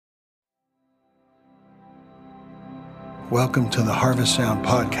Welcome to the Harvest Sound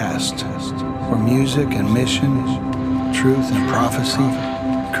Podcast, where music and mission, truth and prophecy,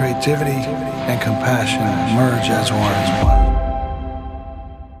 creativity and compassion merge as one.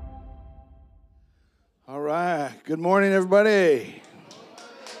 All right. Good morning, everybody.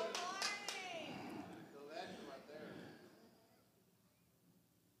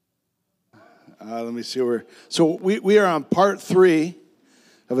 Let me see where. So we are on part 3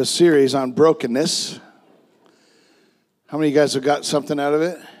 of a series on brokenness. How many of you guys have got something out of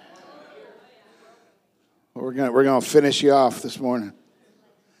it? Well, we're gonna finish you off this morning,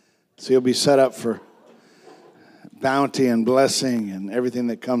 so you'll be set up for bounty and blessing and everything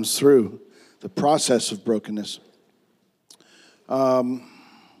that comes through the process of brokenness. I want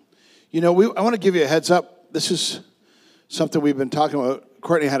to give you a heads up. This is something we've been talking about.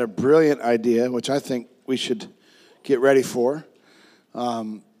 Courtney had a brilliant idea, which I think we should get ready for.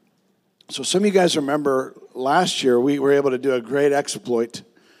 So some of you guys remember last year we were able to do a great exploit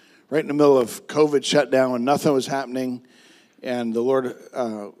right in the middle of COVID shutdown when nothing was happening, and the Lord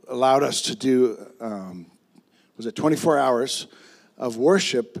allowed us to do, 24 hours of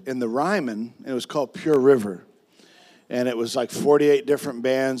worship in the Ryman, and it was called Pure River. And it was like 48 different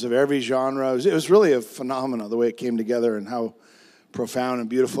bands of every genre. It was really a phenomenon, the way it came together and how profound and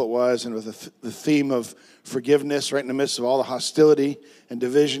beautiful it was, and with the theme of forgiveness right in the midst of all the hostility and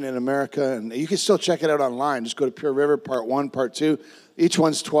division in America. And you can still check it out online. Just go to Pure River, part 1, part 2. Each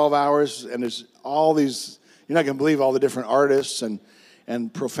one's 12 hours, and there's all these, you're not going to believe all the different artists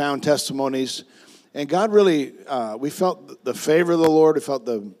and profound testimonies. And God really, we felt the favor of the Lord. We felt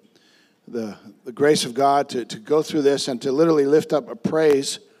the grace of God to go through this and to literally lift up a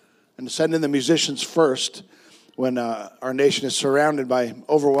praise and to send in the musicians first when our nation is surrounded by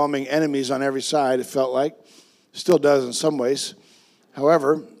overwhelming enemies on every side, it felt like. Still does in some ways.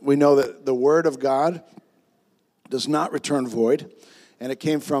 However, we know that the Word of God does not return void. And it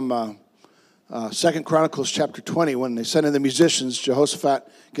came from 2 Chronicles chapter 20. When they send in the musicians,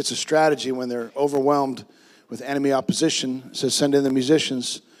 Jehoshaphat gets a strategy when they're overwhelmed with enemy opposition. It says, send in the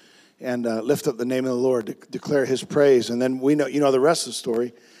musicians and lift up the name of the Lord, declare His praise. And then we know, you know the rest of the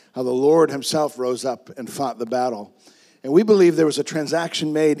story, how the Lord Himself rose up and fought the battle. And we believe there was a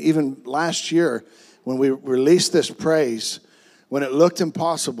transaction made even last year when we released this praise, when it looked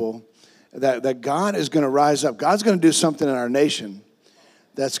impossible, that God is going to rise up. God's going to do something in our nation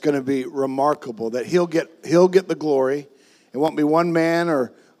that's going to be remarkable, that He'll get the glory. It won't be one man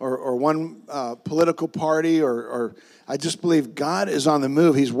or one political party or I just believe God is on the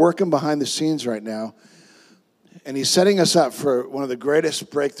move. He's working behind the scenes right now. And He's setting us up for one of the greatest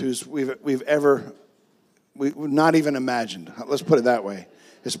breakthroughs we've not even imagined. Let's put it that way.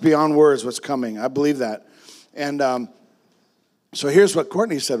 It's beyond words what's coming. I believe that. And so here's what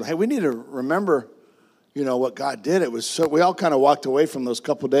Courtney said. Hey, we need to remember, what God did. It was so, we all kind of walked away from those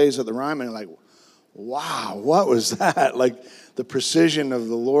couple days at the Ryman like, wow, what was that? Like the precision of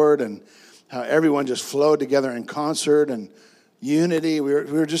the Lord and how everyone just flowed together in concert and unity. We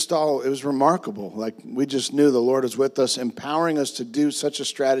were just all, it was remarkable. Like we just knew the Lord was with us, empowering us to do such a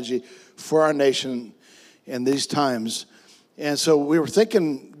strategy for our nation in these times. And so we were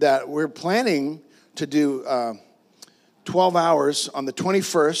thinking that we're planning to do 12 hours on the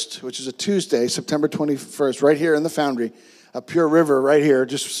 21st, which is a Tuesday, September 21st, right here in the Foundry, a Pure River right here,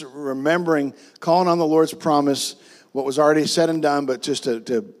 just remembering, calling on the Lord's promise, what was already said and done, but just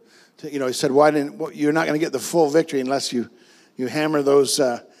to He said, you're not going to get the full victory unless you hammer those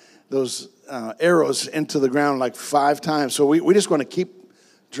arrows into the ground like 5 times. So we just want to keep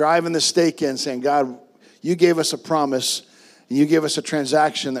driving the stake in, saying, God, you gave us a promise, and you gave us a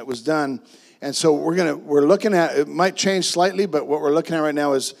transaction that was done. And so we're looking at, it might change slightly, but what we're looking at right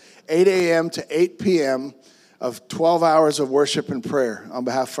now is 8 a.m. to 8 p.m. of 12 hours of worship and prayer on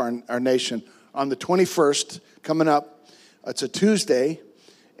behalf of our nation. On the 21st, coming up, it's a Tuesday.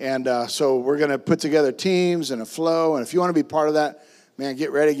 And so we're going to put together teams and a flow. And if you want to be part of that, man,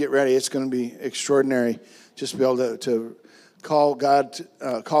 get ready. It's going to be extraordinary. Just be able to call God,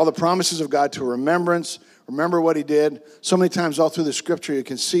 call the promises of God to remembrance. Remember what He did. So many times all through the Scripture, you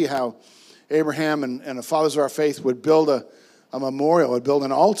can see how Abraham and the fathers of our faith would build a memorial, would build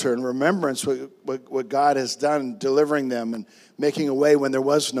an altar in remembrance what God has done, delivering them and making a way when there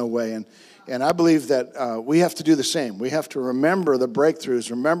was no way. And I believe that we have to do the same. We have to remember the breakthroughs,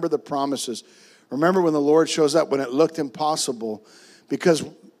 remember the promises, remember when the Lord shows up when it looked impossible, because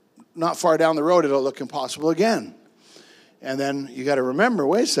not far down the road it'll look impossible again. And then you got to remember,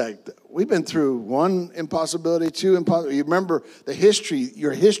 wait a sec, we've been through 1 impossibility, 2 impossibility. You remember the history,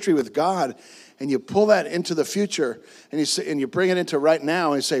 your history with God, and you pull that into the future, and you bring it into right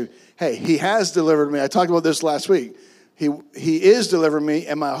now, and you say, hey, He has delivered me. I talked about this last week. He is delivering me,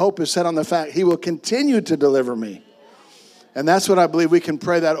 and my hope is set on the fact He will continue to deliver me. And that's what I believe we can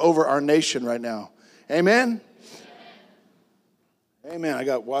pray that over our nation right now. Amen? Amen. I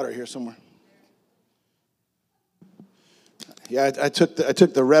got water here somewhere. Yeah, I took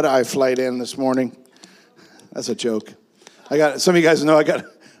the red-eye flight in this morning. That's a joke. Some of you guys know I got,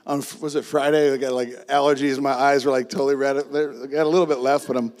 was it Friday? I got like allergies. My eyes were like totally red. I got a little bit left,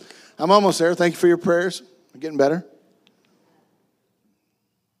 but I'm almost there. Thank you for your prayers. I'm getting better.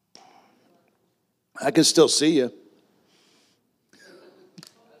 I can still see you.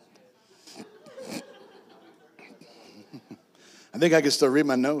 I think I can still read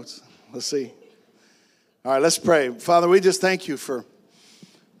my notes. Let's see. All right, let's pray. Father, we just thank you for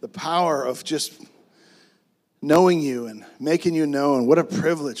the power of just knowing you and making you known. What a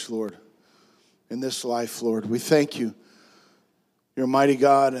privilege, Lord, in this life, Lord. We thank you. You're a mighty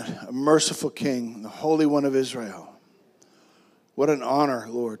God, a merciful King, the Holy One of Israel. What an honor,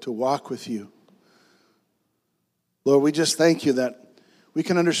 Lord, to walk with you. Lord, we just thank you that we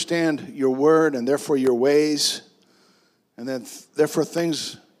can understand your word and therefore your ways, and then therefore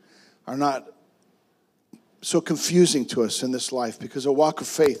things are not so confusing to us in this life, because a walk of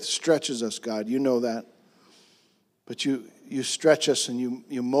faith stretches us, God. You know that. But you stretch us and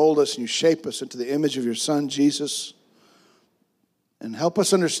you mold us and you shape us into the image of your Son, Jesus. And help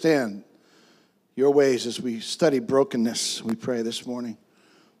us understand your ways as we study brokenness, we pray this morning.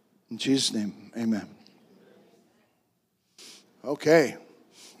 In Jesus' name, amen. Okay.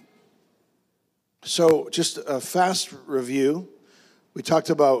 So just a fast review. We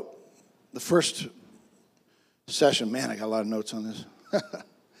talked about the first session. Man, I got a lot of notes on this.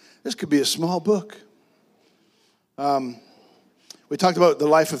 This could be a small book. We talked about the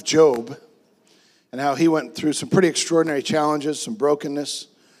life of Job and how he went through some pretty extraordinary challenges, some brokenness,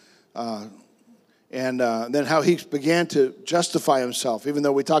 and then how he began to justify himself, even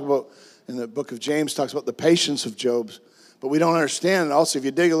though we talk about, in the book of James, talks about the patience of Job. But we don't understand. And also, if you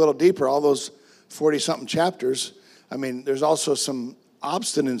dig a little deeper, all those 40-something chapters, I mean, there's also some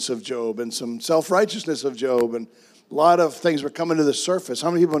obstinance of Job and some self-righteousness of Job, and a lot of things were coming to the surface. How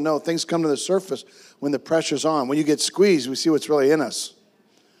many people know things come to the surface when the pressure's on? When you get squeezed, we see what's really in us.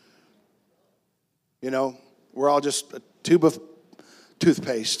 You know, we're all just a tube of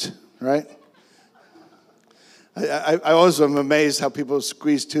toothpaste, right? I always am amazed how people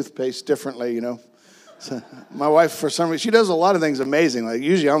squeeze toothpaste differently, you know. So my wife, for some reason, she does a lot of things amazing. Like,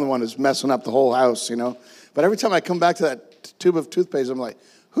 usually I'm the one who's messing up the whole house, you know. But every time I come back to that tube of toothpaste, I'm like,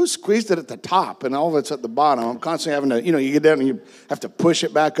 who squeezed it at the top and all of it's at the bottom? I'm constantly having to, you know, you get down and you have to push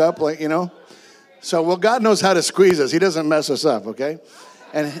it back up, like, you know. So, well, God knows how to squeeze us. He doesn't mess us up, okay?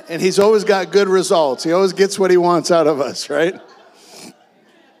 And he's always got good results. He always gets what he wants out of us, right?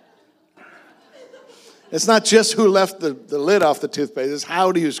 It's not just who left the lid off the toothpaste. It's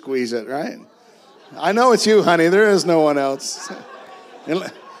how do you squeeze it, right? I know it's you, honey. There is no one else.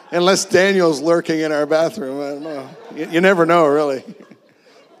 Unless Daniel's lurking in our bathroom. I don't know. You never know, really.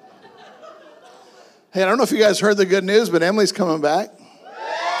 Hey, I don't know if you guys heard the good news, but Emily's coming back.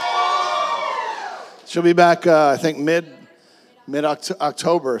 She'll be back, I think,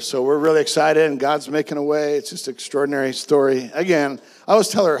 mid-October. So we're really excited, and God's making a way. It's just an extraordinary story. Again, I always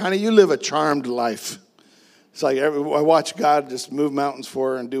tell her, honey, you live a charmed life. It's like I watch God just move mountains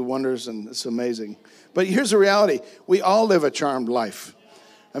for her and do wonders, and it's amazing. But here's the reality. We all live a charmed life.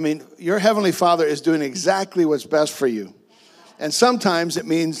 I mean, your Heavenly Father is doing exactly what's best for you. And sometimes it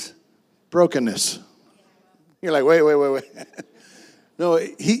means brokenness. You're like, wait. No,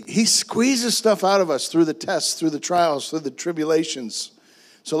 he squeezes stuff out of us through the tests, through the trials, through the tribulations.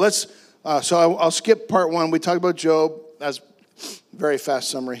 So I'll skip part one. We talked about Job. That's a very fast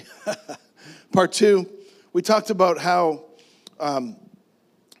summary. Part two, we talked about how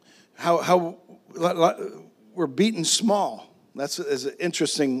we're beaten small. That's an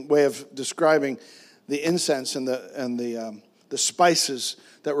interesting way of describing the incense and the spices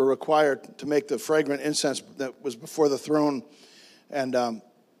that were required to make the fragrant incense that was before the throne, and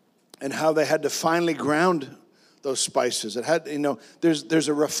how they had to finely ground those spices. It had, you know, there's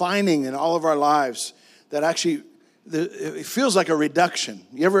a refining in all of our lives that actually it feels like a reduction.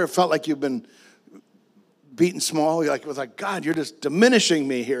 You ever felt like you've been beaten small? You're like, it was like, God, you're just diminishing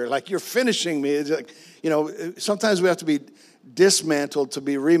me here. Like, you're finishing me. It's like, you know, sometimes we have to be dismantled to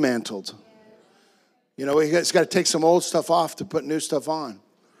be remantled. You know, it's got to take some old stuff off to put new stuff on.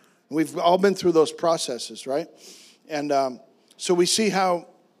 We've all been through those processes, right? And so we see how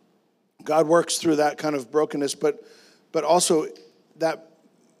God works through that kind of brokenness, but also that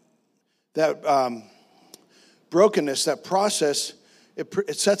brokenness, that process,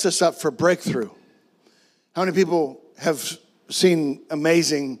 it sets us up for breakthrough. How many people have seen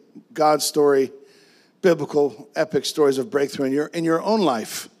amazing God story, biblical, epic stories of breakthrough in your own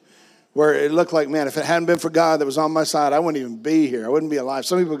life, where it looked like, man, if it hadn't been for God that was on my side, I wouldn't even be here. I wouldn't be alive.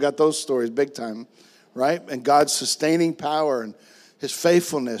 Some people got those stories big time, right? And God's sustaining power and his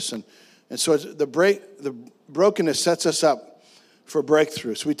faithfulness. And so the brokenness sets us up for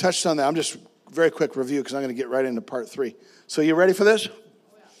breakthrough. So we touched on that. I'm just very quick review because I'm going to get right into part 3. So you ready for this?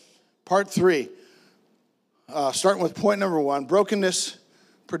 Part 3. Starting with point number 1, brokenness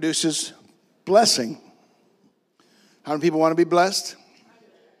produces blessing. How many people want to be blessed?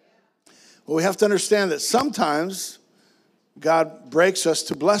 Well, we have to understand that sometimes God breaks us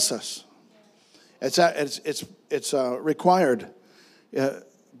to bless us. It's required.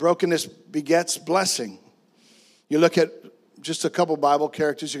 Brokenness begets blessing. You look at just a couple Bible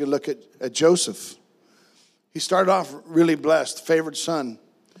characters. You can look at Joseph. He started off really blessed, favored son.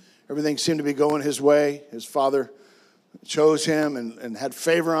 Everything seemed to be going his way. His father chose him and had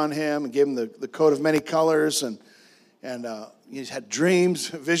favor on him and gave him the coat of many colors. And he had dreams,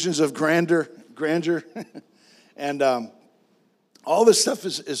 visions of grandeur. And all this stuff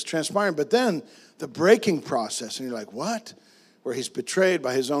is transpiring. But then the breaking process, and you're like, what? Where he's betrayed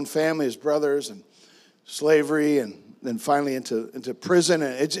by his own family, his brothers, and slavery, and then finally into prison.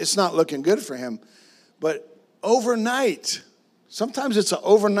 And it's not looking good for him. But overnight, sometimes it's an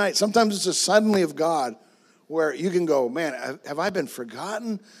overnight, sometimes it's a suddenly of God, where you can go, man, have I been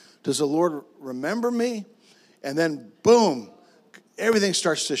forgotten? Does the Lord remember me? And then, boom, everything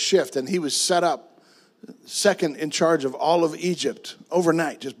starts to shift. And he was set up second in charge of all of Egypt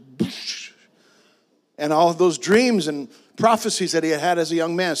overnight. Just, and all of those dreams and prophecies that he had as a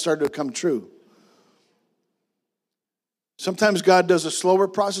young man started to come true. Sometimes God does a slower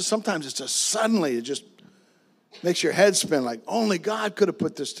process. Sometimes it's just suddenly, it just makes your head spin like, only God could have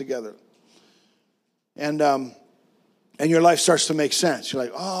put this together. And your life starts to make sense. You're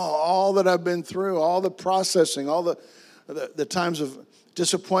like, oh, all that I've been through, all the processing, all the times of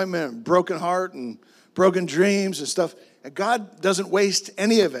disappointment, and broken heart, and broken dreams and stuff. And God doesn't waste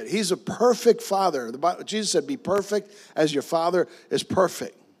any of it. He's a perfect father. Jesus said, be perfect as your Father is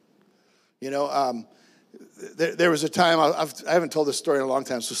perfect. You know, there was a time, I haven't told this story in a long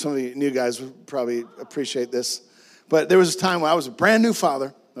time, so some of you new guys would probably appreciate this. But there was a time when I was a brand new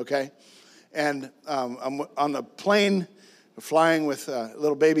father, okay? And I'm on the plane flying with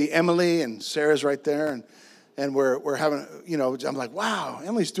little baby Emily, and Sarah's right there. And we're having, you know, I'm like, wow,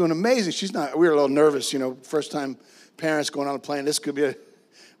 Emily's doing amazing. We were a little nervous, you know, first time parents going on a plane. This could be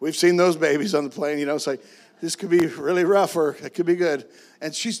we've seen those babies on the plane, you know, it's like, this could be really rough or it could be good.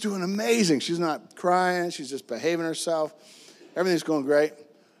 And she's doing amazing. She's not crying. She's just behaving herself. Everything's going great.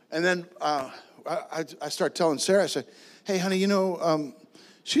 And then I start telling Sarah, I said, hey, honey, you know,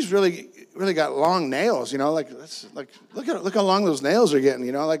 she's really got long nails, you know, look how long those nails are getting,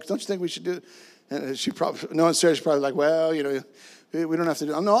 you know, like, don't you think we should do it? And knowing Sarah, she's probably like, well, you know, we don't have to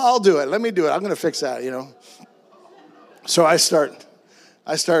do it. No, I'll do it. Let me do it. I'm going to fix that, you know. So I start,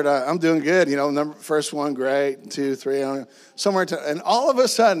 I'm doing good, you know, first one, great, 2, 3, somewhere, and all of a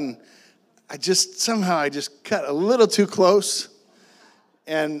sudden, I just cut a little too close,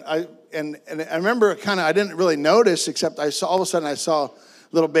 and I remember I didn't really notice, except all of a sudden I saw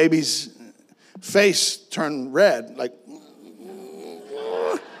little baby's face turn red, like,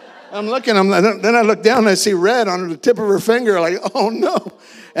 I'm looking, then I look down and I see red on the tip of her finger, like, oh no,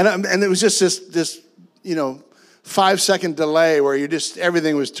 and it was just this, you know, 5-second delay where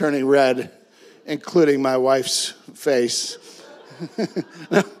everything was turning red, including my wife's face.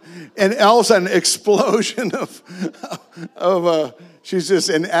 And all of a sudden, explosion of she's just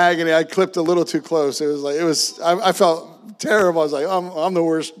in agony. I clipped a little too close. I felt terrible. I was like, I'm the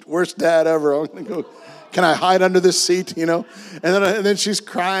worst dad ever. I'm gonna go. Can I hide under this seat? You know? And then she's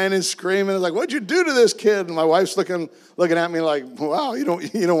crying and screaming. Like, what'd you do to this kid? And my wife's looking at me like, wow, you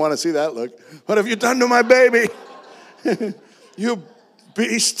don't want to see that look. What have you done to my baby? You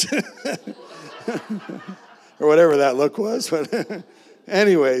beast. Or whatever that look was. But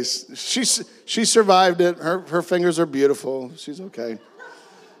anyways, she survived it. Her fingers are beautiful. She's okay.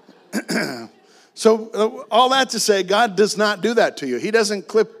 So all that to say, God does not do that to you. He doesn't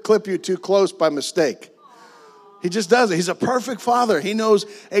clip you too close by mistake. He just doesn't. He's a perfect father. He knows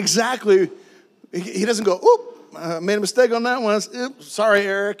exactly. He doesn't go, oop, I made a mistake on that one. Oops, sorry,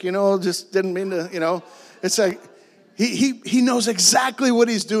 Eric, you know, just didn't mean to, you know. It's like, he knows exactly what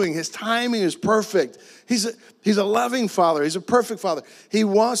he's doing. His timing is perfect. He's a loving father. He's a perfect father. He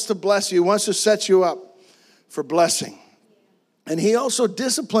wants to bless you. He wants to set you up for blessing. And he also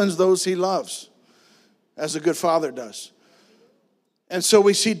disciplines those he loves, as a good father does. And so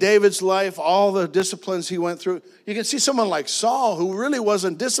we see David's life, all the disciplines he went through. You can see someone like Saul who really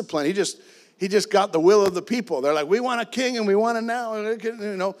wasn't disciplined. He just got the will of the people. They're like, we want a king and we want it now.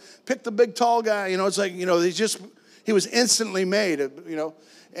 You know, pick the big tall guy. You know, it's like, you know, he was instantly made, you know.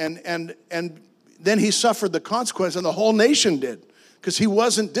 And then he suffered the consequence, and the whole nation did, because he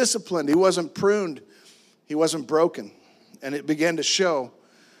wasn't disciplined. He wasn't pruned. He wasn't broken. And it began to show.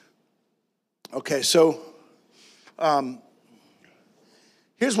 Okay, so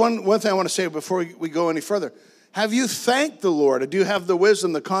here's one thing I want to say before we go any further. Have you thanked the Lord? Or do you have the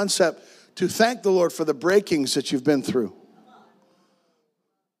wisdom, the concept to thank the Lord for the breakings that you've been through?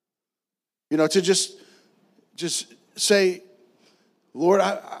 You know, to just say, Lord,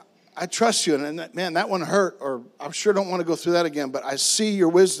 I trust you. And man, that one hurt, or I sure don't want to go through that again, but I see your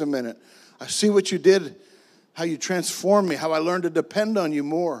wisdom in it. I see what you did, how you transformed me, how I learned to depend on you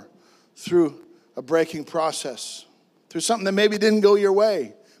more through a breaking process, through something that maybe didn't go your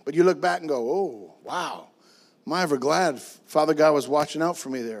way, but you look back and go, oh, wow, am I ever glad Father God was watching out for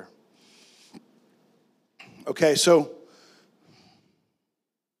me there. Okay, so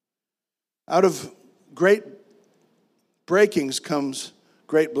out of great breakings comes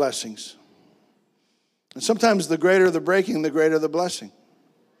great blessings. And sometimes the greater the breaking, the greater the blessing.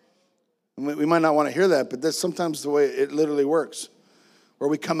 We might not want to hear that, but that's sometimes the way it literally works, where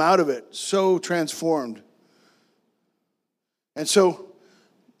we come out of it so transformed. And so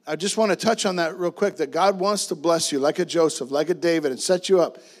I just want to touch on that real quick, that God wants to bless you like a Joseph, like a David, and set you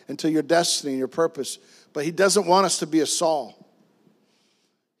up into your destiny and your purpose. But he doesn't want us to be a Saul.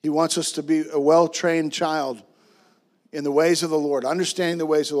 He wants us to be a well-trained child in the ways of the Lord, understanding the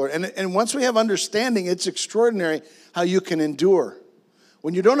ways of the Lord. And once we have understanding, it's extraordinary how you can endure.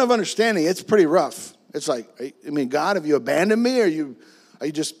 When you don't have understanding, it's pretty rough. It's like, I mean, God, have you abandoned me? Are you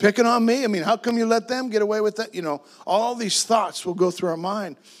just picking on me? I mean, how come you let them get away with that? You know, all these thoughts will go through our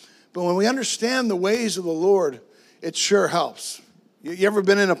mind. But when we understand the ways of the Lord, it sure helps. You ever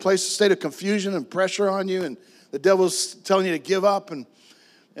been in a state of confusion and pressure on you, and the devil's telling you to give up, and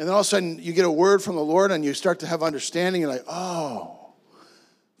then all of a sudden you get a word from the Lord and you start to have understanding. You're like, oh,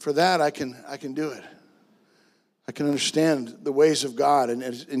 for that I can do it. I can understand the ways of God,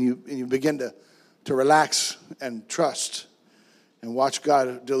 and you begin to relax and trust and watch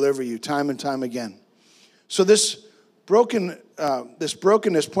God deliver you time and time again. So this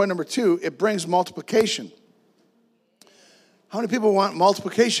brokenness, point number 2, it brings multiplication. How many people want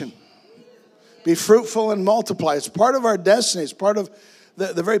multiplication? Be fruitful and multiply. It's part of our destiny. It's part of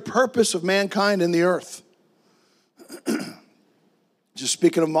the very purpose of mankind in the earth. Just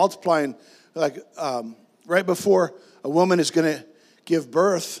speaking of multiplying, like right before a woman is going to give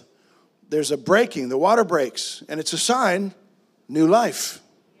birth, there's a breaking. The water breaks, and it's a sign, new life.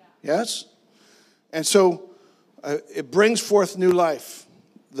 Yes? And so it brings forth new life,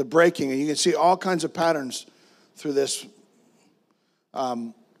 the breaking. And you can see all kinds of patterns through this.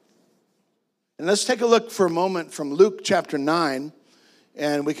 And let's take a look for a moment from Luke chapter 9.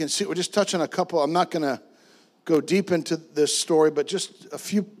 And we can see, we'll just touch on a couple. I'm not going to go deep into this story, but just a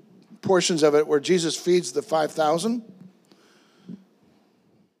few portions of it where Jesus feeds the 5,000.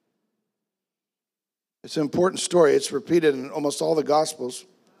 It's an important story. It's repeated in almost all the Gospels.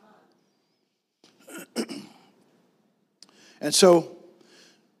 And so,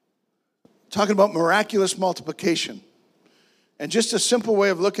 talking about miraculous multiplication. And just a simple way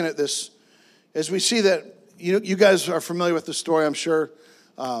of looking at this is we see that, you guys are familiar with the story, I'm sure.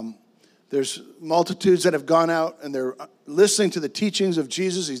 There's multitudes that have gone out and they're listening to the teachings of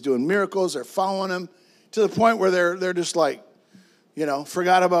Jesus. He's doing miracles. They're following him to the point where they're just like,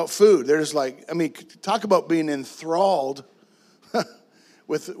 forgot about food. They're just like, I mean, talk about being enthralled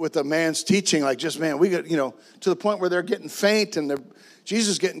with a man's teaching. Like, just, man, we got, to the point where they're getting faint, and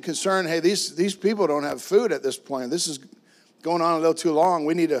Jesus is getting concerned. Hey, these people don't have food at this point. This is going on a little too long.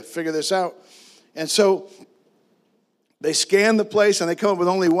 We need to figure this out. And so they scan the place, and they come up with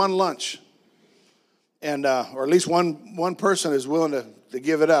only one lunch. And or at least one person is willing to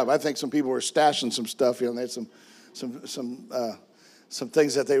give it up. I think some people were stashing some stuff. They had some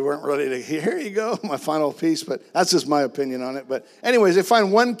things that they weren't ready to. Here you go, my final piece. But that's just my opinion on it. But anyways, they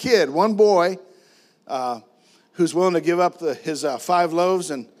find one boy, who's willing to give up his 5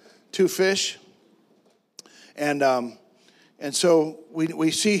 loaves and 2 fish. And so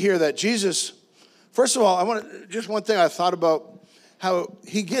we see here that Jesus. First of all, just one thing I thought about, how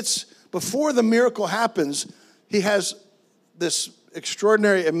he gets, before the miracle happens, he has this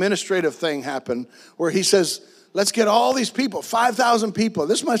extraordinary administrative thing happen where he says, let's get all these people, 5,000 people.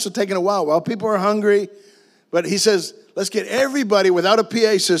 This must have taken a while. Well, people are hungry. But he says, let's get everybody without a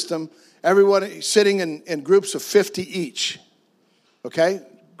PA system, everyone sitting in groups of 50 each. Okay?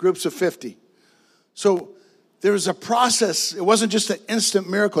 Groups of 50. So there was a process. It wasn't just an instant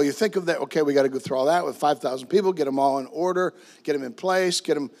miracle. You think of that, okay, we got to go through all that with 5,000 people, get them all in order, get them in place,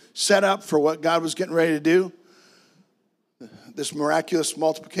 get them set up for what God was getting ready to do, this miraculous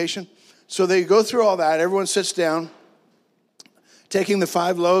multiplication. So they go through all that. Everyone sits down, taking the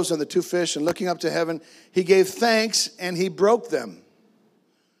 5 loaves and the 2 fish and looking up to heaven. He gave thanks and he broke them.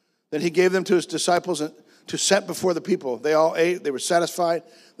 Then he gave them to his disciples to set before the people. They all ate. They were satisfied.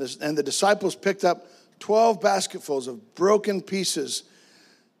 And the disciples picked up 12 basketfuls of broken pieces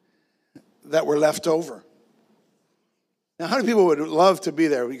that were left over. Now, how many people would love to be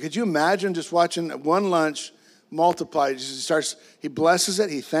there? Could you imagine just watching one lunch multiply? He blesses it,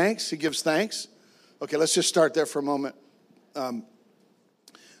 he thanks, he gives thanks. Okay, let's just start there for a moment.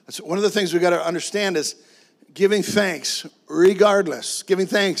 So one of the things we got to understand is giving thanks regardless, giving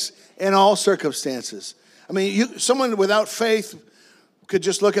thanks in all circumstances. I mean, someone without faith could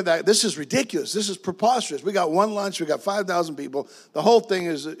just look at that. This is ridiculous. This is preposterous. We got one lunch. We got 5,000 people. The whole thing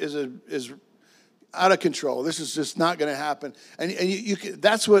is out of control. This is just not going to happen. And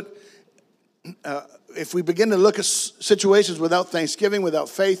that's what, if we begin to look at situations without thanksgiving, without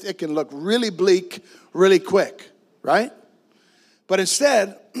faith, it can look really bleak, really quick, right? But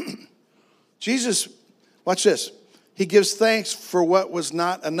instead, Jesus, watch this. He gives thanks for what was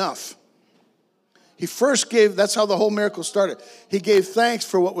not enough. He first gave, that's how the whole miracle started. He gave thanks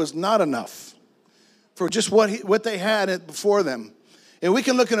for what was not enough, for just what they had before them. And we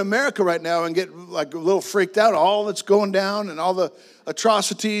can look in America right now and get like a little freaked out, all that's going down and all the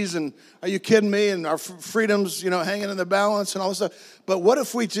atrocities and are you kidding me? And our freedoms, hanging in the balance and all this stuff. But what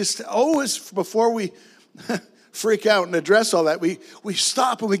if we just always, before we freak out and address all that, we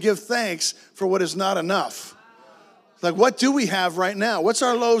stop and we give thanks for what is not enough. Like, what do we have right now? What's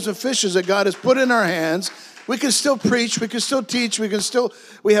our loaves and fishes that God has put in our hands? We can still preach. We can still teach.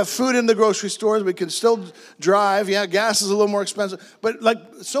 We have food in the grocery stores. We can still drive. Yeah, gas is a little more expensive. But like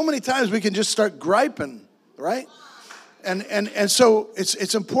so many times we can just start griping, right? And so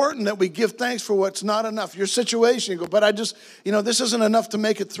it's important that we give thanks for what's not enough. Your situation, you go, but this isn't enough to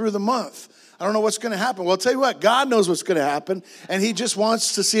make it through the month. I don't know what's going to happen. Well, I'll tell you what, God knows what's going to happen. And he just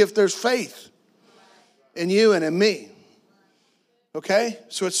wants to see if there's faith in you and in me. Okay?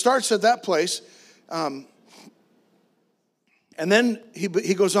 So it starts at that place. And then he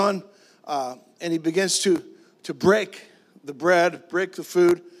goes on and he begins to break the bread, break the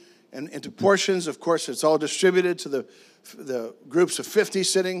food into portions. Of course, it's all distributed to the groups of 50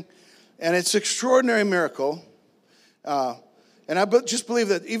 sitting. And it's an extraordinary miracle. And I just believe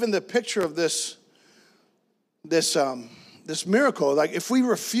that even the picture of this miracle, like if we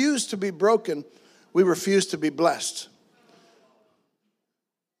refuse to be broken, we refuse to be blessed.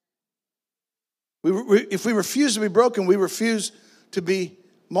 If we refuse to be broken, we refuse to be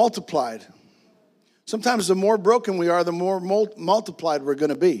multiplied. Sometimes the more broken we are, the more multiplied we're going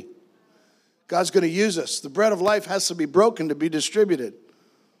to be. God's going to use us. The bread of life has to be broken to be distributed.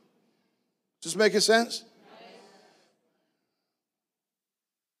 Does this make sense?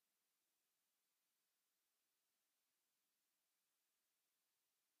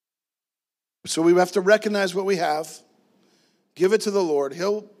 So we have to recognize what we have, give it to the Lord.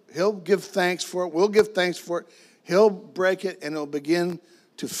 He'll give thanks for it. We'll give thanks for it. He'll break it, and it'll begin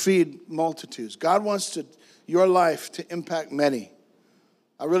to feed multitudes. God wants your life to impact many.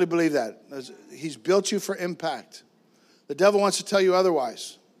 I really believe that. He's built you for impact. The devil wants to tell you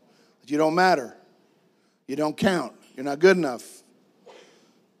otherwise. That you don't matter. You don't count. You're not good enough.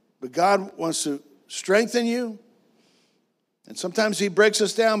 But God wants to strengthen you. And sometimes he breaks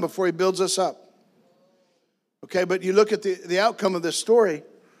us down before he builds us up. Okay, but you look at the outcome of this story.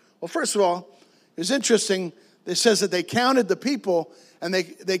 Well, first of all, it's interesting. It says that they counted the people, and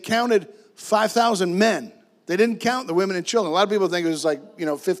they counted 5,000 men. They didn't count the women and children. A lot of people think it was like,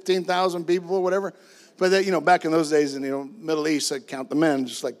 15,000 people or whatever. But, back in those days in the Middle East, they'd count the men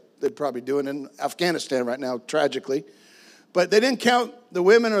just like they'd probably do it in Afghanistan right now, tragically. But they didn't count the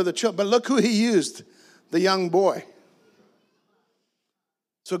women or the children. But look who he used, the young boy.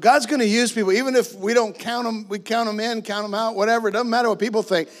 So God's going to use people, even if we don't count them, we count them in, count them out, whatever. It doesn't matter what people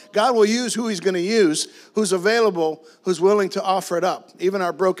think. God will use who he's going to use, who's available, who's willing to offer it up. Even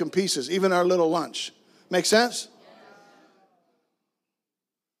our broken pieces, even our little lunch. Make sense?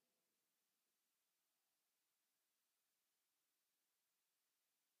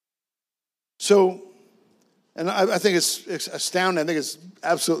 So, and I think it's astounding. I think it's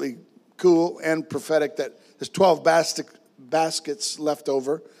absolutely cool and prophetic that there's 12 baskets left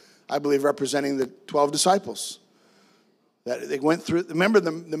over, I believe representing the 12 disciples. That they went through. Remember,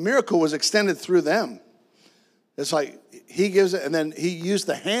 the miracle was extended through them. It's like he gives it, and then he used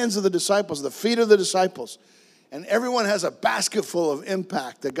the hands of the disciples, the feet of the disciples. And everyone has a basket full of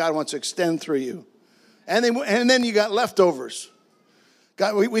impact that God wants to extend through you. And then you got leftovers.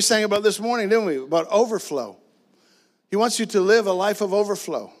 God, we sang about this morning, didn't we? About overflow. He wants you to live a life of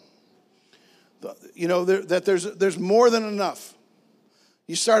overflow. You know, that there's more than enough.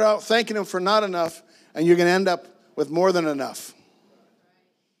 You start out thanking him for not enough, and you're going to end up with more than enough.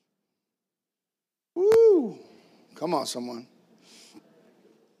 Woo! Come on, someone.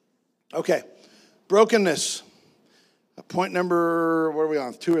 Okay. Brokenness. Point number, what are we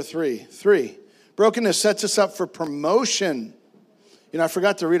on? 2 or 3? 3. Brokenness sets us up for promotion. You know, I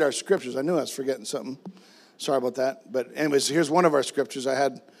forgot to read our scriptures. I knew I was forgetting something. Sorry about that. But anyways, here's one of our scriptures I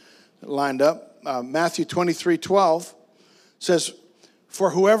had lined up. Matthew 23:12 says, "For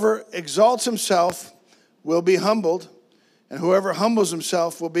whoever exalts himself will be humbled, and whoever humbles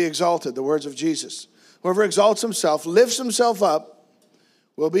himself will be exalted." The words of Jesus. Whoever exalts himself, lifts himself up,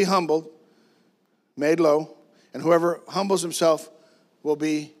 will be humbled, made low. And whoever humbles himself will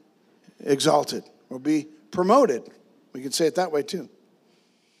be exalted, will be promoted. We can say it that way too.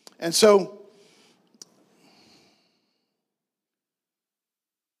 And so,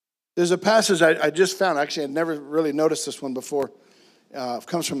 there's a passage I just found. Actually, I'd never really noticed this one before. It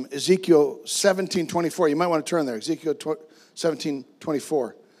comes from Ezekiel 17:24. You might want to turn there. Ezekiel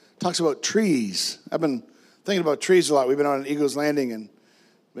 17:24. Talks about trees. I've been thinking about trees a lot. We've been on Eagles Landing and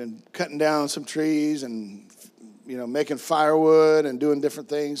been cutting down some trees and, you know, making firewood and doing different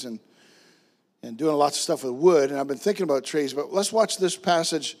things and doing lots of stuff with wood. And I've been thinking about trees. But let's watch this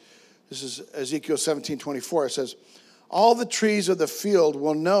passage. This is Ezekiel 17:24. It says, "All the trees of the field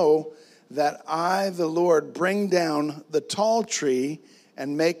will know that I, the Lord, bring down the tall tree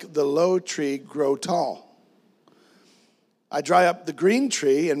and make the low tree grow tall. I dry up the green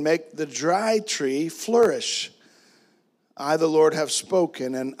tree and make the dry tree flourish. I, the Lord, have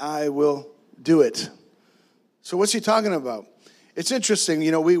spoken, and I will do it." So what's he talking about? It's interesting.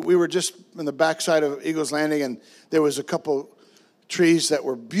 You know, we were just in the backside of Eagles Landing, and there was a couple trees that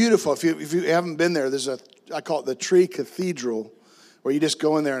were beautiful. If you haven't been there, I call it the Tree Cathedral, where you just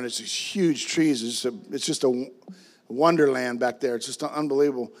go in there, and it's these huge trees. It's just a wonderland back there. It's just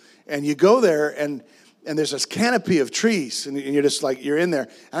unbelievable. And you go there, and there's this canopy of trees, and you're just like, you're in there.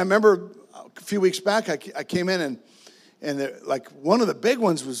 And I remember a few weeks back, I came in, and like one of the big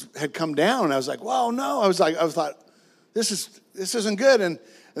ones had come down. And I was like, "Whoa, no!" I thought, this isn't good. And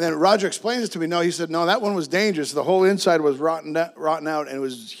then Roger explains it to me. No, he said, "No, that one was dangerous. The whole inside was rotten out, and it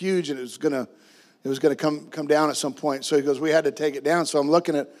was huge, and it was gonna come down at some point." So he goes, "We had to take it down." So I'm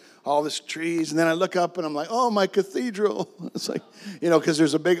looking at all these trees, and then I look up, and I'm like, "Oh, my cathedral!" It's like, you know, because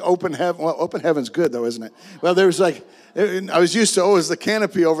there's a big open heaven. Well, open heaven's good, though, isn't it? Well, there was like, I was used to always the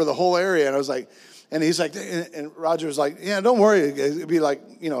canopy over the whole area, and I was like, and he's like, and Roger was like, "Yeah, don't worry. It'll be like,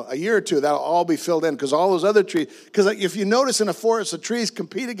 you know, a year or two, that'll all be filled in, because all those other trees, because like, if you notice in a forest, the trees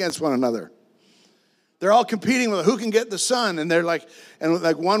compete against one another. They're all competing with who can get the sun, and they're like, and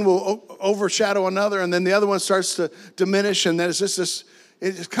like one will overshadow another, and then the other one starts to diminish, and then it's just this.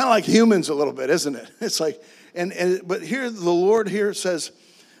 It's kind of like humans a little bit, isn't it? It's like, but here the Lord here says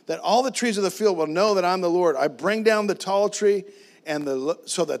that all the trees of the field will know that I'm the Lord. I bring down the tall tree,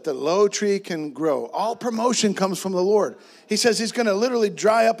 so that the low tree can grow. All promotion comes from the Lord. He says he's going to literally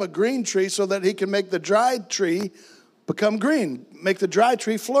dry up a green tree so that he can make the dry tree become green, make the dry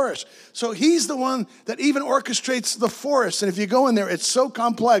tree flourish. So he's the one that even orchestrates the forest. And if you go in there, it's so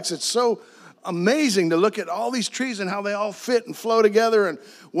complex. It's so amazing to look at all these trees and how they all fit and flow together. And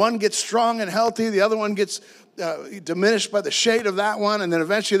one gets strong and healthy. The other one gets diminished by the shade of that one. And then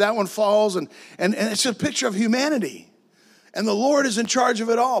eventually that one falls. And it's a picture of humanity. And the Lord is in charge of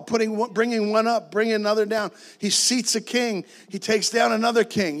it all, bringing one up, bringing another down. He seats a king. He takes down another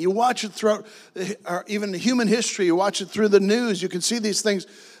king. You watch it throughout even human history. You watch it through the news. You can see these things.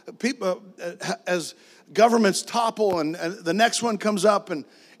 People, as governments topple and the next one comes up. And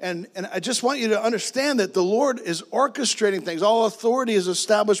I just want you to understand that the Lord is orchestrating things. All authority is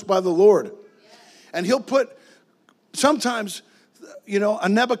established by the Lord. And he'll put sometimes, you know, a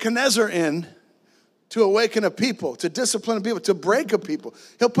Nebuchadnezzar in to awaken a people, to discipline a people, to break a people.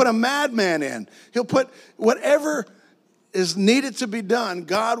 He'll put a madman in. He'll put whatever is needed to be done,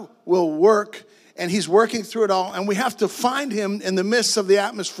 God will work, and he's working through it all. And we have to find him in the midst of the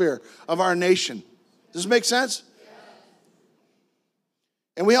atmosphere of our nation. Does this make sense?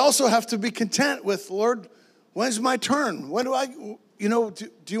 And we also have to be content with, Lord, when's my turn? When do I, you know, do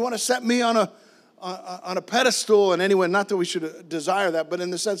you want to set me on a pedestal in any way? Not that we should desire that, but in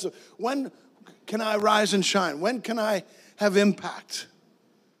the sense of when can I rise and shine? When can I have impact?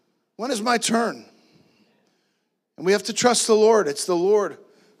 When is my turn? And we have to trust the Lord. It's the Lord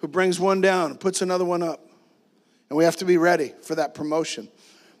who brings one down and puts another one up. And we have to be ready for that promotion.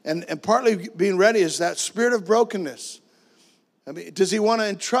 And partly being ready is that spirit of brokenness. I mean, does he want to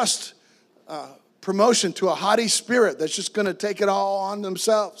entrust promotion to a haughty spirit that's just going to take it all on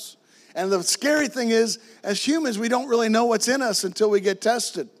themselves? And the scary thing is, as humans, we don't really know what's in us until we get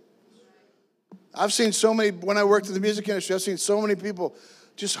tested. I've seen so many, when I worked in the music industry, I've seen so many people,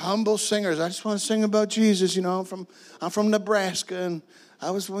 just humble singers. I just want to sing about Jesus, you know. I'm from Nebraska, and I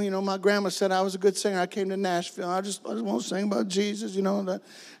was, you know, my grandma said I was a good singer. I came to Nashville. I just want to sing about Jesus, you know.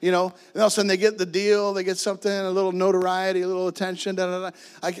 And all of a sudden they get the deal, they get something, a little notoriety, a little attention.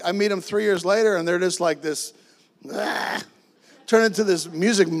 I meet them 3 years later, and they're just like this, turn into this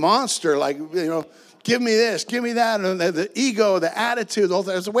music monster, like, you know, give me this, give me that, and the ego, the attitude, the whole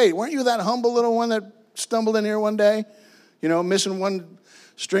thing. I said, wait, weren't you that humble little one that stumbled in here one day, you know, missing one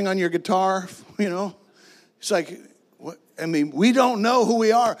string on your guitar, you know? It's like, I mean, we don't know who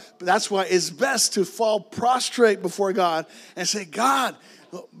we are, but that's why it's best to fall prostrate before God and say, God,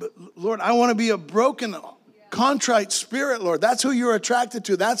 Lord, I want to be a broken, contrite spirit, Lord. That's who you're attracted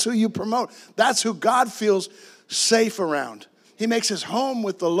to. That's who you promote. That's who God feels safe around. He makes his home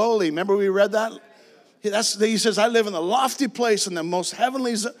with the lowly. Remember we read that? He says, I live in the lofty place in the most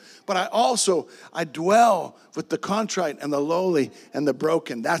heavenly, but I dwell with the contrite and the lowly and the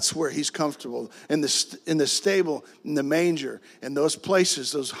broken. That's where he's comfortable, in the stable, in the manger, in those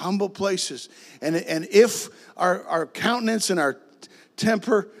places, those humble places. And if our countenance and our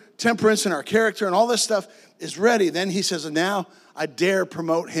temperance and our character and all this stuff is ready, then he says, now I dare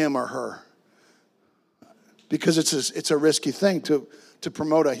promote him or her. Because it's a risky thing to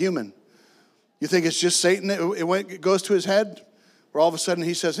promote a human. You think it's just Satan, it goes to his head? Where all of a sudden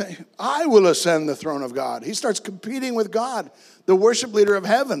he says, hey, I will ascend the throne of God. He starts competing with God, the worship leader of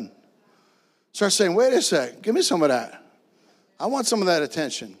heaven. Starts saying, wait a sec, give me some of that. I want some of that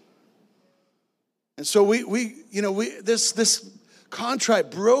attention. And so this contrite,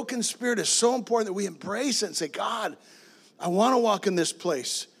 broken spirit is so important that we embrace it and say, God, I want to walk in this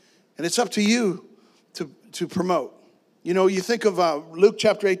place. And it's up to you to promote. You know, you think of Luke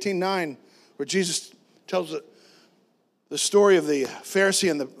chapter 18:9, where Jesus tells the story of the Pharisee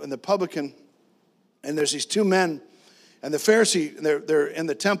and the publican. And there's these two men. And the Pharisee, they're in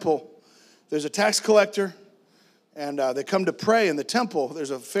the temple. There's a tax collector. And they come to pray in the temple. There's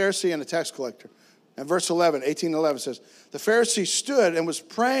a Pharisee and a tax collector. And verse 18:11 says, the Pharisee stood and was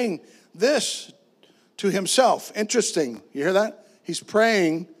praying this to himself. Interesting. You hear that? He's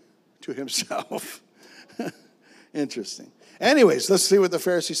praying to himself. Interesting. Anyways, let's see what the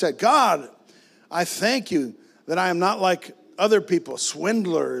Pharisee said. God, I thank you that I am not like other people,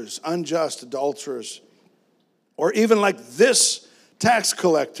 swindlers, unjust, adulterers, or even like this tax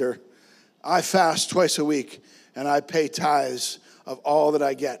collector. I fast twice a week and I pay tithes of all that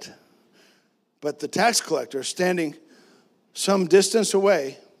I get. But the tax collector, standing some distance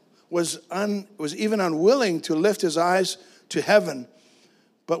away, was even unwilling to lift his eyes to heaven,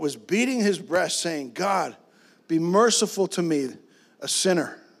 but was beating his breast, saying, God, be merciful to me, a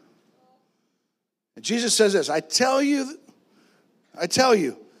sinner. And Jesus says this, I tell you,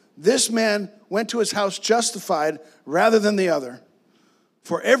 this man went to his house justified rather than the other.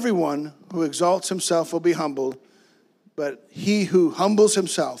 For everyone who exalts himself will be humbled, but he who humbles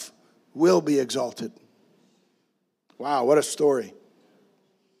himself will be exalted. Wow, what a story.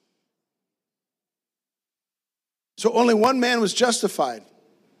 So only one man was justified.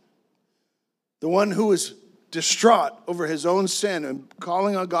 The one who was distraught over his own sin and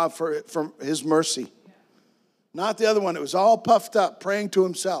calling on God for his mercy. Not the other one. It was all puffed up, praying to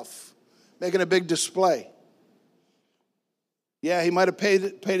himself, making a big display. Yeah, he might have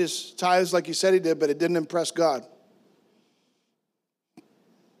paid his tithes like he said he did, but it didn't impress God.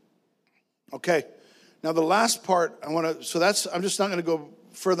 Okay, now the last part I'm just not going to go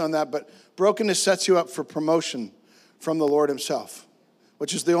further on that, but brokenness sets you up for promotion from the Lord himself,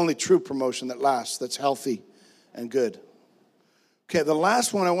 which is the only true promotion that lasts, that's healthy and good. Okay, the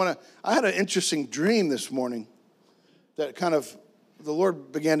last one I had an interesting dream this morning that the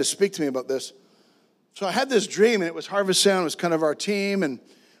Lord began to speak to me about this. So I had this dream, and it was Harvest Sound, it was kind of our team, and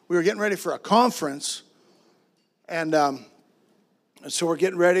we were getting ready for a conference. And so we're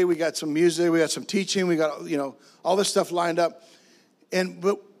getting ready, we got some music, we got some teaching, we got, all this stuff lined up.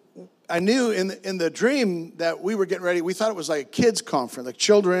 But I knew in the dream that we were getting ready, we thought it was like a kids conference, like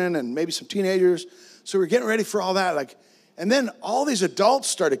children and maybe some teenagers. So we were getting ready for all that. And then all these adults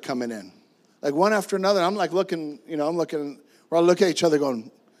started coming in, like one after another. I'm like looking, we're all looking at each other going,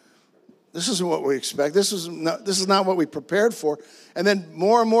 this isn't what we expect. This is not what we prepared for. And then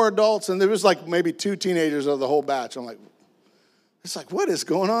more and more adults, and there was like maybe 2 teenagers of the whole batch. I'm like, it's like, what is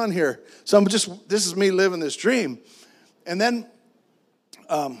going on here? So this is me living this dream. And then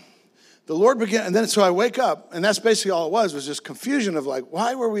the Lord began, and then so I wake up, and that's basically all it was just confusion of like,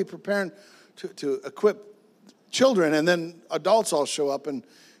 why were we preparing to equip children, and then adults all show up, and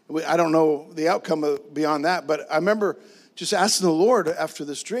I don't know the outcome beyond that, but I remember just asking the Lord after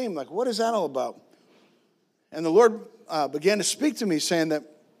this dream, like, what is that all about? And the Lord began to speak to me saying that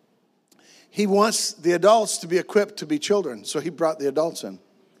he wants the adults to be equipped to be children, so he brought the adults in.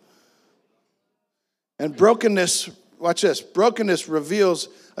 And brokenness, watch this, brokenness reveals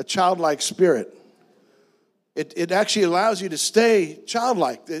a childlike spirit. It actually allows you to stay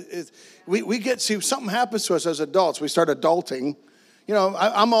childlike. We get, see, something happens to us as adults. We start adulting. You know,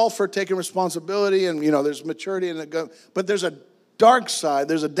 I'm all for taking responsibility, and, you know, there's maturity in it. But there's a dark side.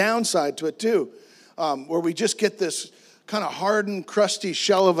 There's a downside to it, too, where we just get this kind of hardened, crusty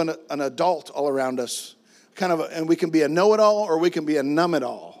shell of an adult all around us. And we can be a know-it-all, or we can be a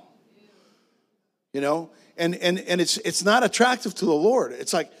numb-it-all. You know? And it's not attractive to the Lord.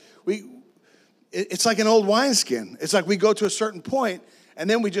 It's like it's like an old wineskin. It's like we go to a certain point, and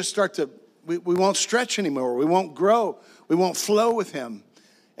then we just start to, we won't stretch anymore. We won't grow. We won't flow with him.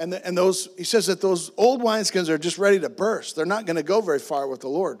 And those, he says that those old wineskins are just ready to burst. They're not going to go very far with the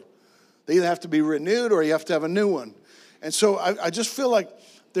Lord. They either have to be renewed or you have to have a new one. And so I just feel like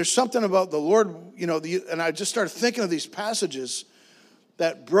there's something about the Lord, you know, and I just started thinking of these passages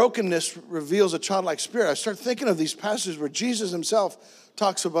that brokenness reveals a childlike spirit. I started thinking of these passages where Jesus himself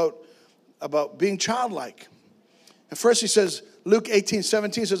talks about being childlike. And first he says, Luke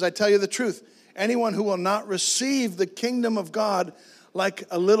 18:17 says, I tell you the truth, anyone who will not receive the kingdom of God like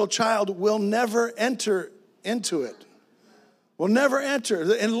a little child will never enter into it. Will never enter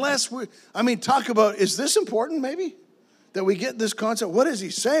unless talk about, is this important maybe? That we get this concept. What is he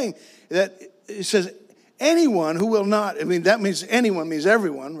saying? That he says, anyone who will not, that means anyone means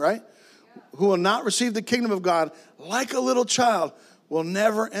everyone, right? Who will not receive the kingdom of God like a little child will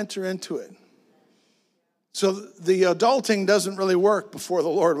never enter into it. So the adulting doesn't really work before the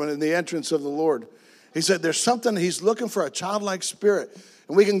Lord when in the entrance of the Lord. He said there's something, he's looking for a childlike spirit.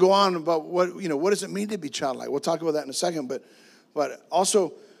 And we can go on about what does it mean to be childlike? We'll talk about that in a second. But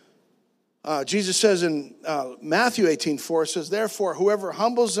also, Jesus says in Matthew 18:4, says, therefore, whoever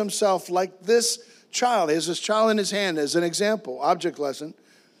humbles himself like this child, he has this child in his hand as an example, object lesson.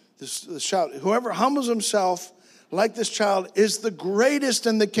 This child, whoever humbles himself like this child is the greatest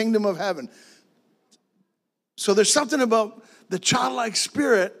in the kingdom of heaven. So there's something about the childlike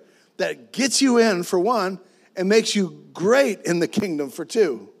spirit that gets you in, for one, and makes you great in the kingdom, for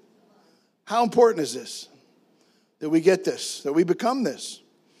two. How important is this? That we get this, that we become this.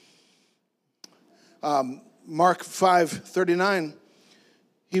 Mark 5:39,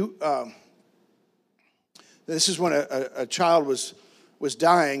 this is when a child was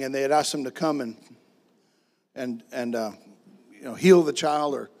dying, and they had asked him to come and heal the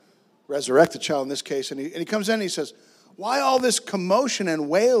child or resurrect the child in this case. And he comes in and he says, why all this commotion and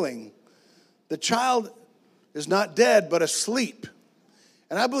wailing? The child is not dead, but asleep.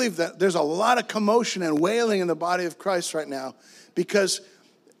 And I believe that there's a lot of commotion and wailing in the body of Christ right now because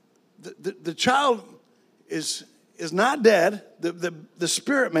the child is not dead. The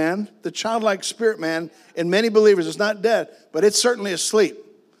spirit man, the childlike spirit man in many believers is not dead, but it's certainly asleep.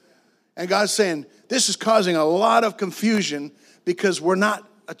 And God's saying, this is causing a lot of confusion because we're not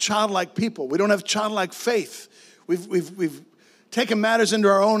a childlike people. We don't have childlike faith. We've taken matters into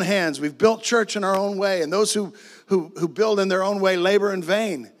our own hands. We've built church in our own way, and those who build in their own way labor in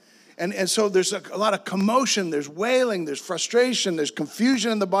vain. And so there's a lot of commotion, there's wailing, there's frustration, there's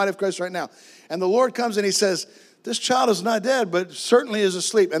confusion in the body of Christ right now. And the Lord comes and he says, this child is not dead, but certainly is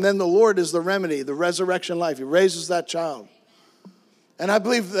asleep. And then the Lord is the remedy, the resurrection life. He raises that child. And I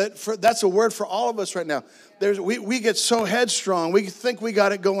believe that that's a word for all of us right now. We get so headstrong. We think we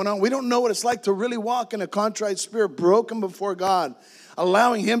got it going on. We don't know what it's like to really walk in a contrite spirit, broken before God,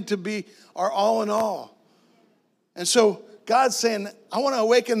 allowing him to be our all in all. And so God's saying, I want to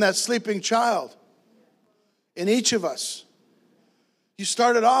awaken that sleeping child in each of us. You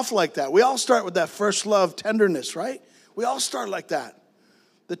started off like that. We all start with that first love tenderness, right? We all start like that.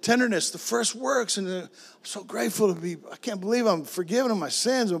 The tenderness, the first works, and I'm so grateful I can't believe I'm forgiven of my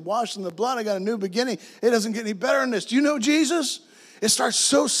sins and washed in the blood. I got a new beginning. It doesn't get any better than this. Do you know Jesus? It starts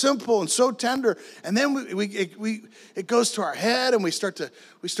so simple and so tender, and then it goes to our head, and we start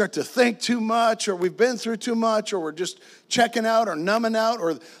to think too much, or we've been through too much, or we're just checking out or numbing out,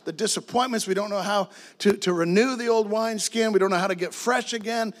 or the disappointments. We don't know how to renew the old wineskin. We don't know how to get fresh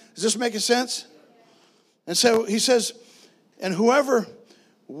again. Is this making sense? And so he says, and whoever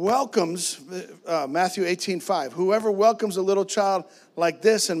welcomes, Matthew 18:5, whoever welcomes a little child like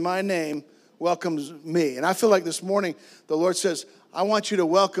this in my name welcomes me. And I feel like this morning the Lord says, I want you to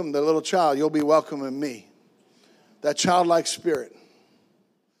welcome the little child. You'll be welcoming me. That childlike spirit.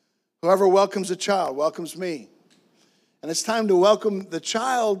 Whoever welcomes a child welcomes me. And it's time to welcome the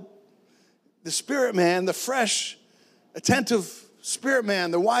child, the spirit man, the fresh, attentive spirit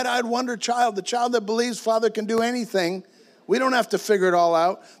man, the wide-eyed wonder child, the child that believes Father can do anything. We don't have to figure it all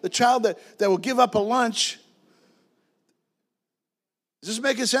out. The child that will give up a lunch. Is this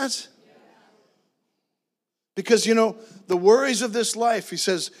making sense? Because, the worries of this life, he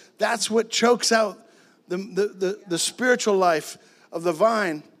says, that's what chokes out the spiritual life of the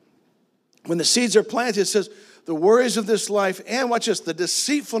vine. When the seeds are planted, it says, the worries of this life, and watch this, the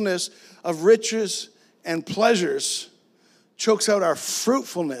deceitfulness of riches and pleasures chokes out our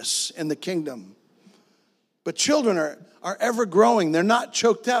fruitfulness in the kingdom. But children are ever growing. They're not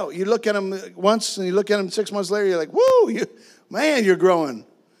choked out. You look at them once, and you look at them 6 months later, you're like, woo, you're growing.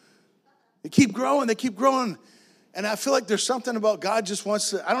 They keep growing. They keep growing. And I feel like there's something about God just wants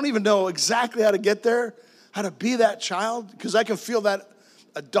to, I don't even know exactly how to get there, how to be that child, because I can feel that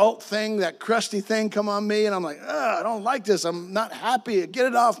adult thing, that crusty thing come on me, and I'm like, I don't like this. I'm not happy. Get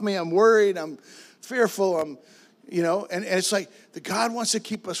it off me. I'm worried. I'm fearful. And it's like God wants to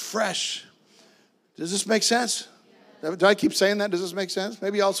keep us fresh. Does this make sense? Do I keep saying that? Does this make sense?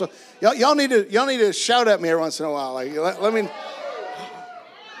 Maybe also, y'all need to shout at me every once in a while. Like, let me.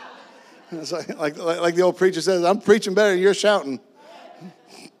 It's like the old preacher says, I'm preaching better than you're shouting.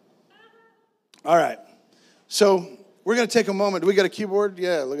 All right. So we're going to take a moment. Do we got a keyboard?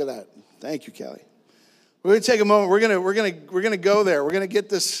 Yeah, look at that. Thank you, Kelly. We're going to take a moment. We're going to go there. We're going to get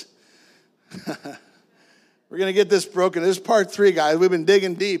this. We're going to get this broken. This is part 3, guys. We've been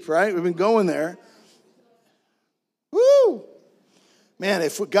digging deep, right? We've been going there. Woo! Man,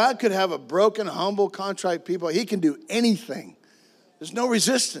 if God could have a broken, humble, contrite people, he can do anything. There's no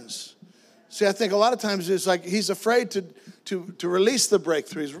resistance. See, I think a lot of times it's like he's afraid to release the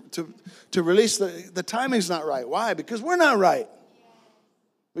breakthroughs, to release the timing's not right. Why? Because we're not right.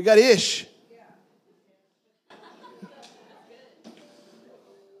 We got ish.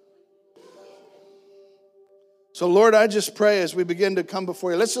 So, Lord, I just pray as we begin to come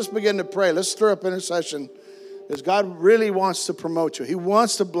before you. Let's just begin to pray. Let's stir up intercession. Because God really wants to promote you. He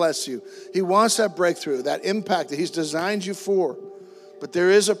wants to bless you. He wants that breakthrough, that impact that he's designed you for. But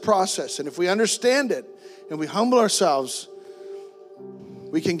there is a process. And if we understand it and we humble ourselves,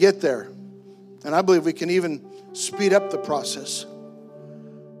 we can get there. And I believe we can even speed up the process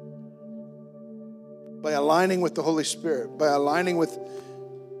by aligning with the Holy Spirit, by aligning with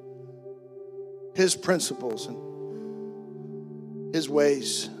his principles and his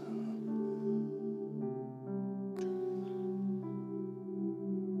ways.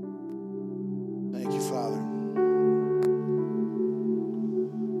 Thank you, Father.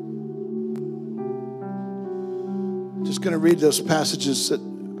 Just going to read those passages that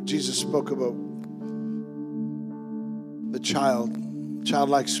Jesus spoke about. The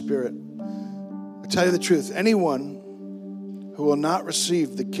childlike spirit. I tell you the truth, anyone who will not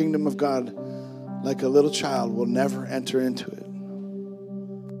receive the kingdom of God like a little child will never enter into it.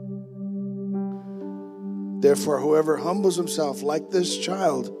 Therefore, whoever humbles himself like this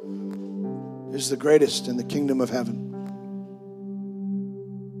child is the greatest in the kingdom of heaven.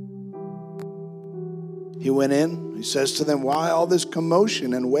 He went in, he says to them, why all this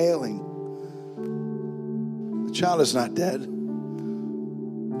commotion and wailing? The child is not dead,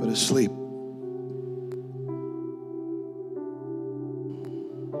 but asleep.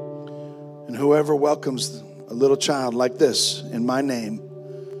 And whoever welcomes a little child like this in my name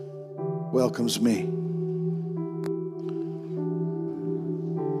welcomes me.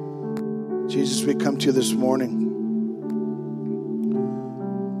 Jesus, we come to you this morning.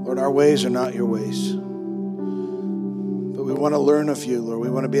 Lord, our ways are not your ways. But we want to learn of you, Lord. We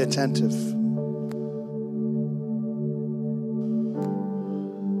want to be attentive.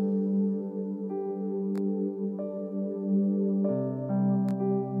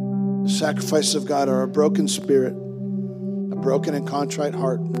 The sacrifices of God are a broken spirit, a broken and contrite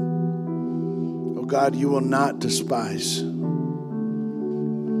heart. Oh God, you will not despise. You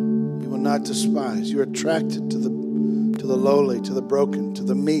will not despise. You're attracted to the lowly, to the broken, to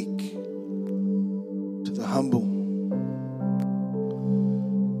the meek, to the humble.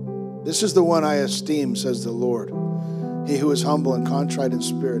 This is the one I esteem, says the Lord. He who is humble and contrite in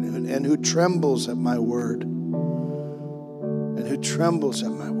spirit, and who trembles at my word. And who trembles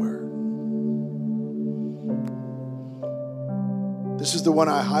at my word. This is the one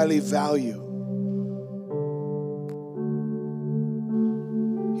I highly value.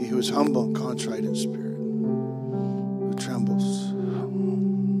 He who is humble and contrite in spirit, who trembles.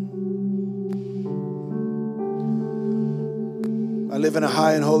 I live in a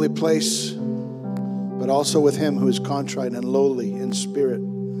high and holy place, but also with him who is contrite and lowly in spirit,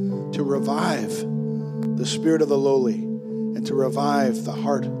 to revive the spirit of the lowly and to revive the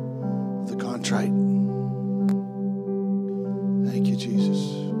heart of the contrite. Thank you,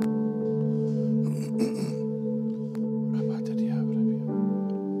 Jesus.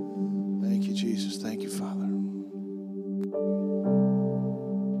 Thank you, Jesus. Thank you, Father.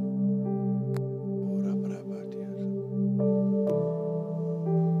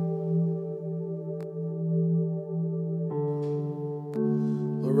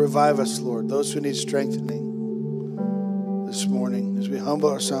 Revive us, Lord. Those who need strengthening this morning, as we humble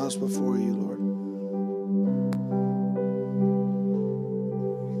ourselves before you, Lord.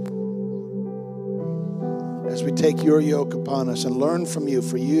 As we take your yoke upon us and learn from you,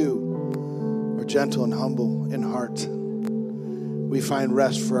 for you are gentle and humble in heart. We find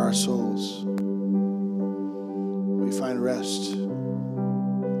rest for our souls. We find rest.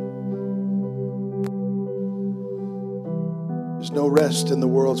 There's no rest in the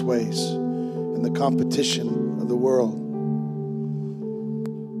world's ways, in the competition of the world,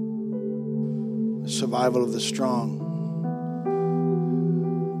 the survival of the strong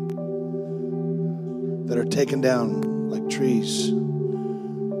that are taken down like trees,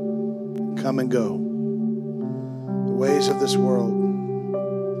 come and go. The ways of this world.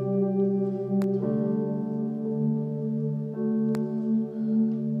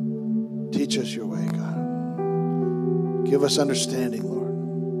 Teach us your way, God. Give us understanding, Lord.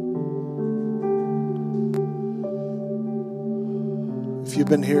 If you've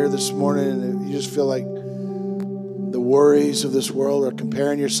been here this morning and you just feel like the worries of this world or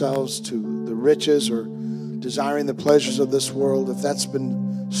comparing yourselves to the riches or desiring the pleasures of this world, if that's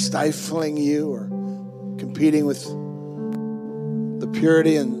been stifling you or competing with the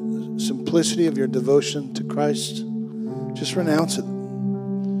purity and simplicity of your devotion to Christ, just renounce it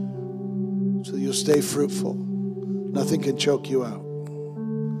so that you'll stay fruitful. Nothing can choke you out.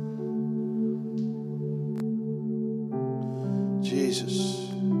 Jesus.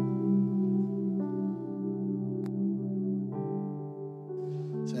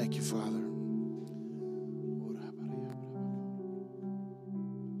 Thank you, Father.